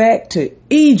go back to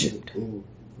Egypt.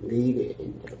 Leave it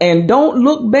in there. And don't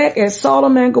look back at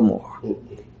Sodom and Gomorrah.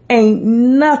 Ain't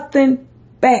nothing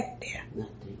back there.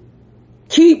 Nothing.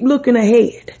 Keep looking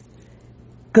ahead,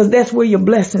 because that's where your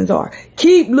blessings are.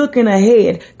 Keep looking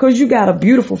ahead, because you got a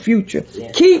beautiful future.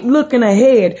 Yes. Keep looking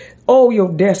ahead. Oh,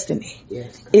 your destiny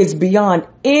is beyond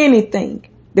anything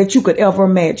that you could ever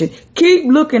imagine.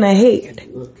 Keep looking ahead.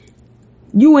 Look.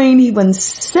 You ain't even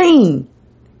seen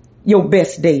your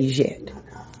best days yet.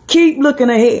 Keep looking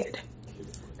ahead.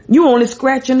 You only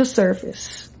scratching the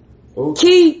surface. Oh,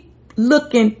 Keep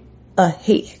looking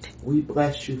ahead. we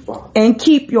bless you, Father. And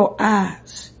keep your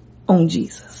eyes on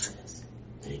Jesus.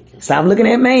 Thank you. Stop looking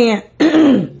at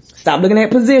man. Stop looking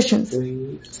at positions.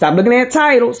 Please. Stop looking at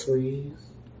titles. Please.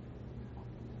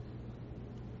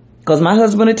 Because my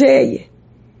husband will tell you.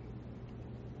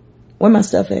 Where my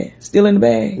stuff at? Still in the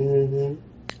bag. Mm-hmm.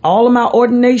 All of my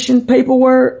ordination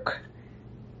paperwork,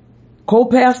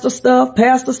 co-pastor stuff,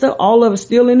 pastor stuff, all of it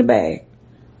still in the bag.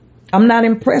 I'm not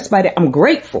impressed by that. I'm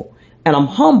grateful and I'm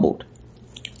humbled.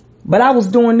 But I was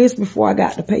doing this before I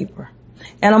got the paper.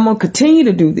 And I'm going to continue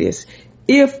to do this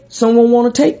if someone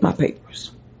want to take my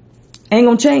papers. Ain't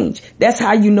going to change. That's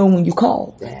how you know when you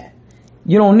call. That.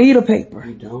 You don't need a paper.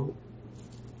 You don't.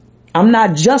 I'm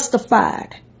not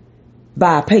justified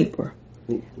by a paper.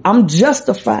 I'm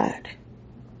justified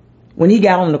when he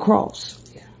got on the cross.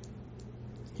 Yeah.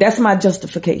 That's my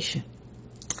justification.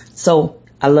 So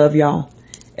I love y'all.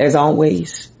 As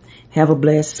always, have a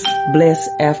blessed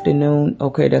afternoon.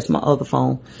 Okay, that's my other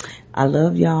phone. I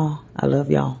love y'all. I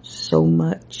love y'all so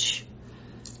much.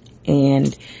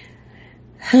 And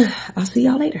I'll see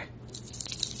y'all later.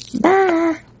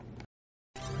 Bye.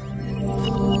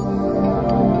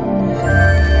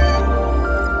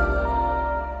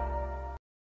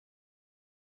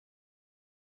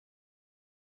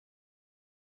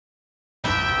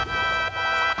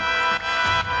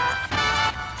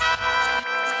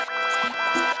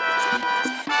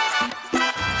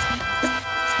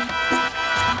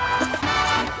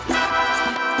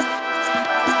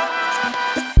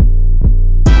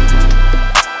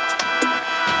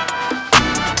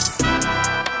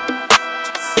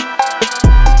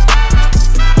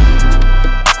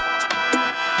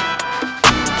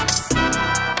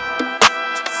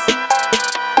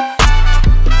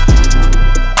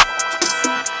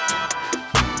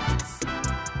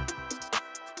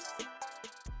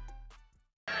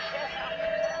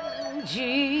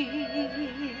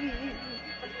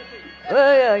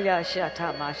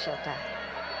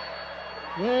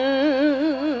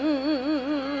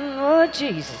 Oh,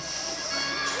 Jesus.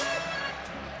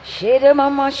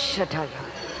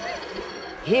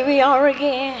 Here we are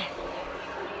again.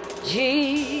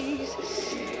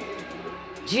 Jesus.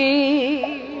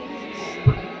 Jesus.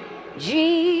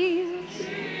 Jesus.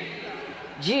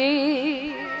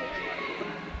 Jesus.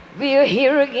 We are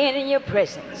here again in your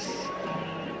presence.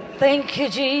 Thank you,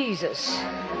 Jesus.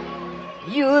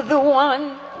 You're the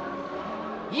one.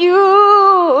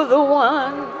 You're the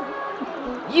one.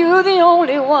 You're the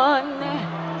only one.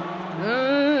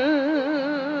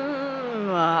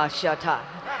 Shut up.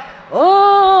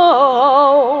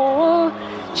 Oh,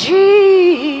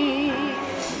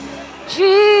 Jesus.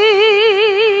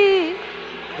 Jesus.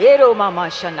 Ero mama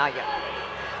shanaya.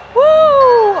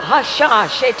 Woo! Hasha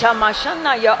sheta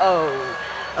mashanaya.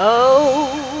 Oh,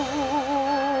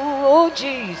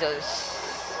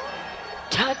 Jesus.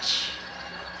 Touch.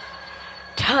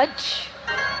 Touch.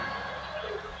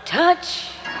 Touch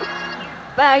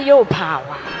by your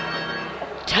power.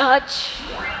 Touch.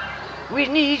 We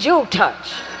need your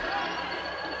touch.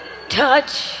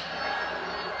 Touch.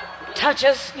 Touch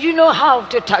us. You know how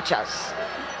to touch us.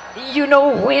 You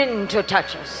know when to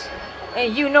touch us.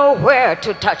 And you know where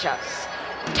to touch us.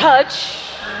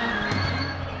 Touch.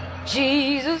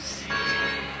 Jesus.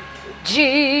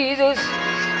 Jesus.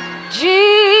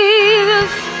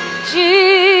 Jesus.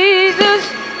 Jesus.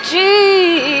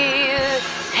 Jesus.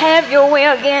 Have your way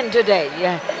again today.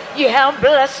 You have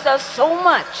blessed us so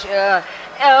much.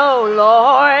 Oh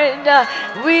Lord,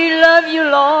 we love you,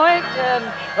 Lord.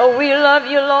 We love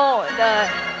you, Lord.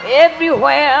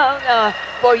 Everywhere,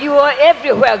 for you are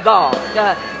everywhere, God.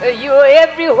 You are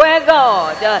everywhere,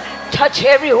 God. Touch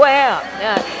everywhere.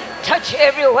 Touch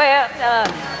everywhere.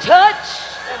 Touch,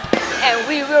 and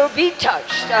we will be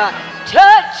touched.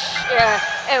 Touch,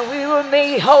 and we will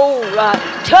be whole.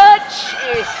 Touch.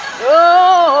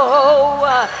 Oh,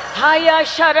 Haya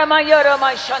Sharamayara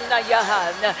Mashana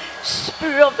Yahan,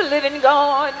 Spirit of the living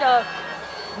God.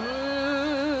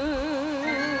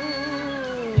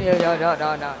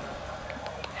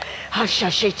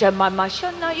 Hashashita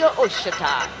Mamashana Yo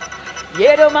Oshata,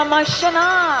 Yero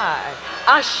Mamashana,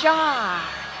 Asha,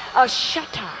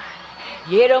 Ashata,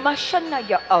 Yero Mashana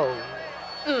Yo O.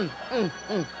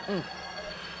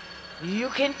 You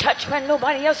can touch when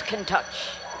nobody else can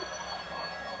touch.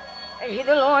 And here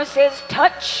the Lord says,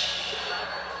 touch.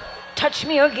 Touch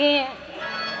me again.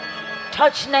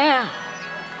 Touch now.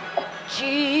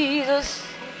 Jesus.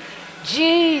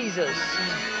 Jesus.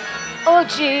 Oh,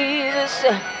 Jesus.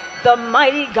 The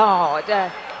mighty God.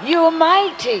 You're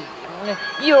mighty.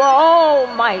 You're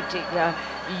almighty.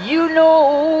 You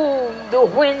know the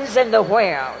whens and the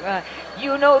where.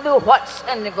 You know the whats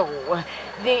and the go.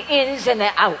 The ins and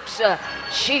the outs.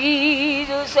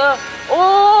 Jesus.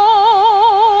 Oh,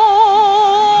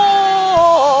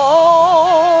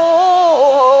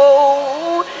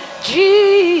 Jesus.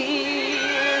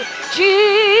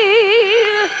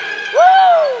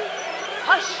 Woo!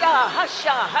 Hasha,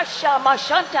 hasha, hasha,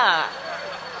 mashanta.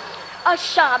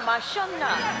 Asha,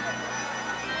 mashana.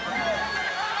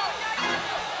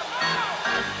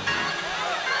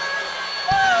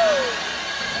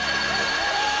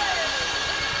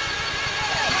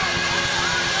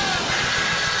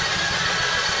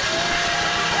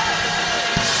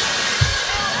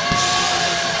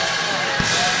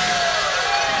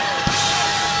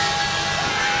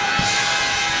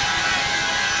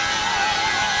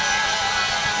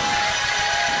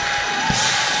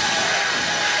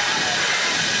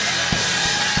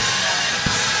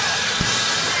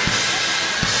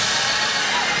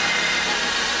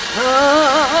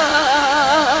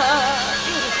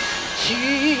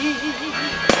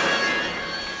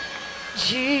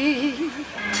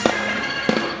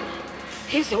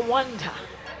 He's a wonder.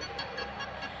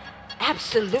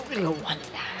 Absolutely a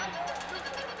wonder.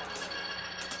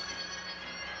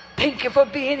 Thank you for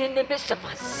being in the midst of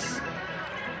us.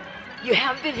 You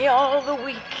have been here all the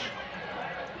week.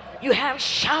 You have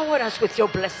showered us with your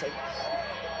blessings.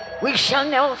 We shall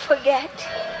never forget.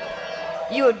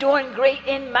 You are doing great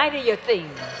and mightier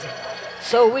things.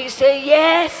 So we say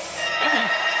yes,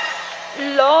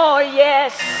 Lord,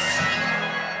 yes,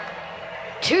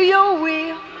 to your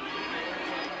will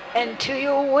and to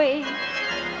your way.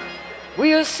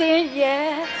 We are saying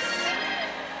yes,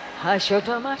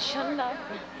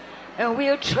 and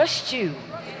we'll trust you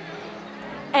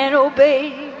and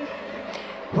obey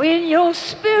when your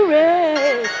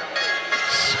spirit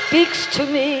speaks to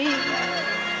me.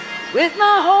 With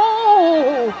my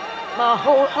whole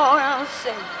heart I'll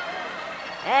say,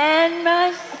 and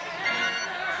my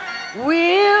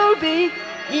will be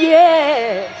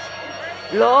yes,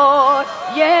 Lord,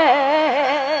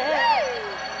 yes.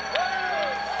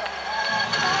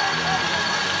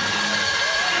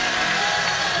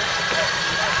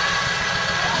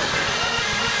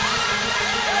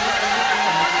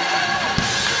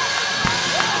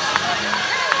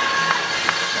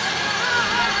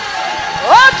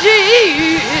 Oh,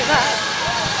 Jesus.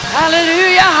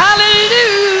 Hallelujah,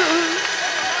 hallelujah.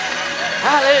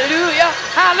 Hallelujah,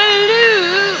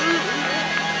 hallelujah.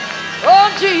 Oh,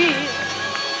 Jesus.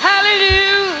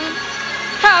 Hallelujah,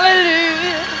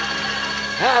 hallelujah.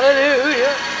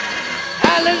 Hallelujah,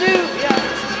 hallelujah.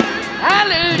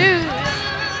 Hallelujah,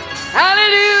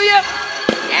 hallelujah.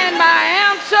 And my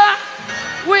answer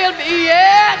will be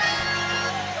yes.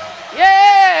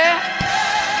 Yeah.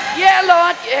 Yeah,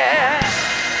 Lord, yeah.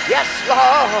 Yes,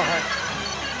 Lord.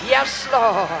 Yes,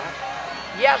 Lord.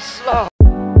 Yes, Lord.